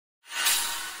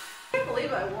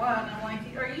believe I won. I'm like,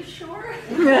 are you sure?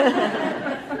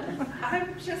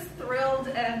 I'm just thrilled.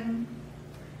 And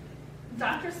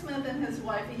Dr. Smith and his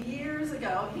wife, years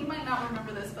ago, he might not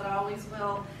remember this, but I always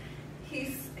will,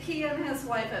 he and his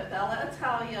wife at Bella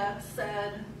Italia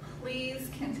said, please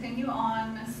continue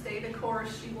on, stay the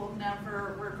course, you will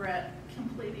never regret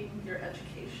completing your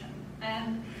education.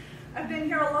 And I've been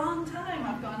here a long time.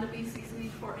 I've gone to BCC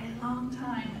for a long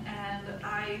time, and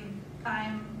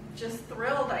I'm just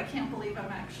thrilled. I can't believe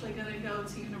I'm actually going to go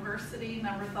to university.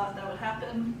 Never thought that would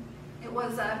happen. It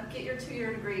was get your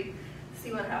 2-year degree,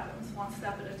 see what happens, one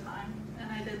step at a time. And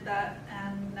I did that,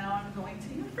 and now I'm going to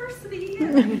university.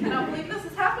 And I cannot believe this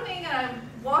is happening. And I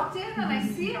walked in, and I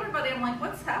see everybody. I'm like,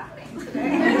 what's happening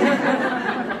today?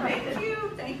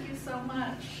 Thank you so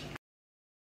much.